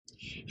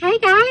Hey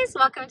guys,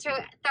 welcome to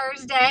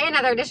Thursday,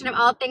 another edition of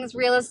All Things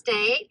Real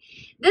Estate.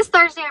 This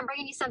Thursday, I'm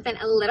bringing you something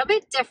a little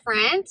bit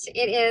different.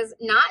 It is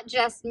not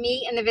just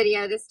me in the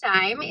video this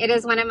time. It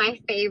is one of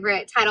my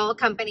favorite title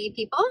company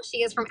people. She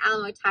is from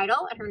Alamo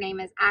Title, and her name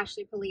is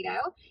Ashley Polito.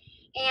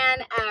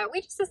 And we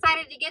just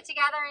decided to get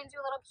together and do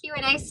a little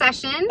Q&A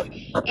session.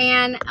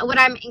 And what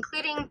I'm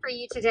including for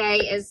you today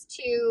is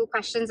 2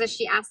 questions that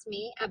she asked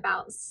me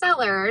about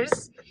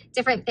sellers,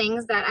 different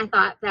things that I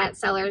thought that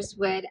sellers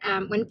would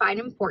find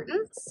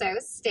important. So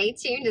stay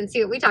tuned and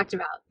see what we talked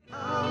about.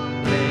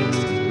 All things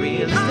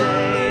real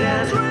estate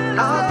and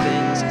all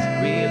things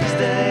real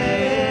estate.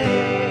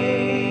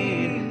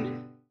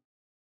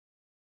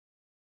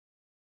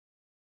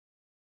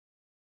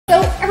 So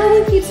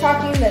everyone keeps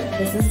talking that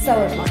this is a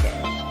seller's market.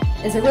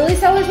 Is it really a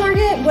seller's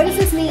market? What does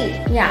this mean?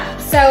 Yeah,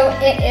 so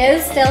it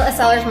is still a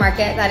seller's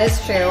market. That is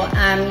true.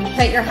 You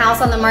put your house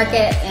on the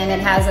market and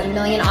it has 1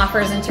 million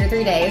offers in 2 or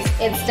 3 days.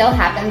 It still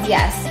happens,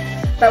 yes.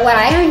 But what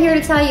I am here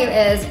to tell you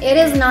is it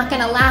is not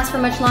going to last for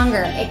much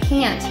longer. It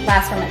can't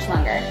last for much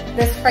longer.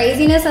 This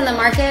craziness in the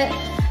market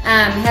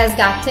it's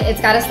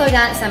got to slow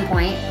down at some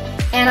point.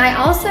 And I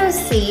also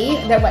see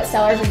that what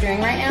sellers are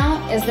doing right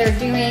now is they're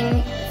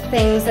doing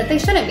things that they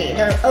shouldn't be.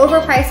 They're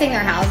overpricing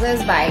their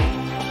houses by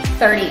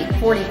 $30,000,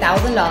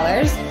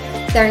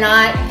 $40,000. They're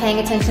not paying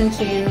attention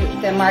to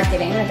the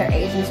marketing that their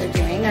agents are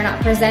doing. They're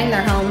not presenting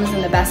their homes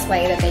in the best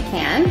way that they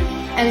can.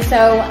 And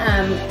so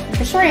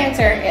the short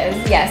answer is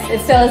yes,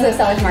 it still is a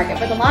seller's market,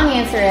 but the long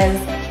answer is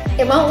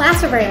it won't last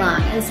for very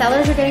long, and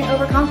sellers are getting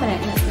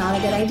overconfident, and it's not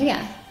a good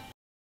idea.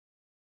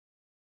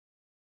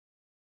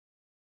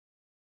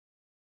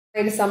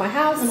 Ready to sell my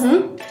house?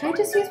 Mm-hmm. Can I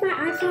just use my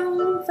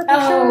iPhone for pictures?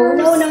 Oh,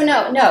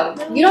 no.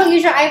 You don't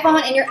use your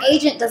iPhone, and your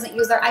agent doesn't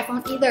use their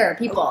iPhone either,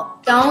 people.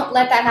 Don't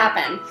let that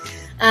happen.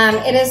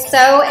 It is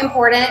so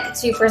important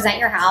to present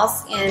your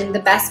house in the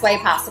best way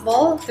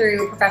possible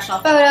through professional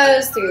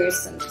photos, through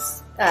some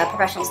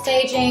professional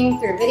staging,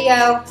 through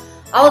video.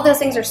 All of those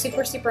things are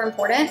super, super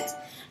important.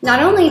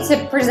 Not only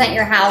to present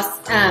your house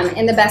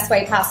in the best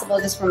way possible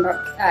just from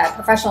a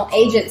professional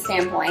agent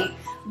standpoint,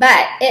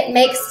 but it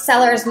makes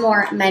sellers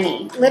more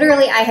money.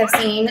 Literally, I have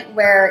seen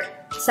where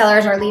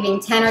sellers are leaving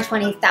 $10,000 or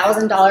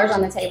 $20,000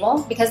 on the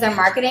table because their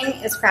marketing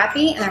is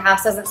crappy and their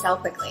house doesn't sell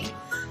quickly.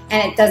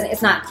 And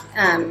it's not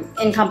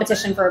in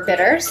competition for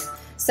bidders.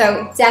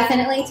 So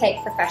definitely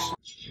take professional.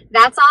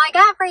 That's all I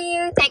got for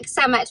you. Thanks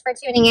so much for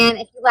tuning in.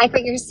 If you like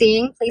what you're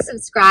seeing, please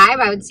subscribe.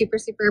 I would super,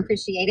 super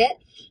appreciate it.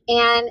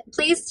 And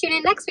please tune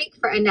in next week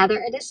for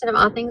another edition of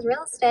All Things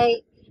Real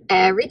Estate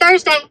every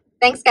Thursday.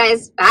 Thanks,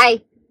 guys.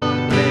 Bye.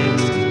 All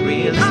things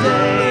real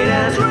estate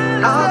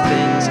and all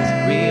things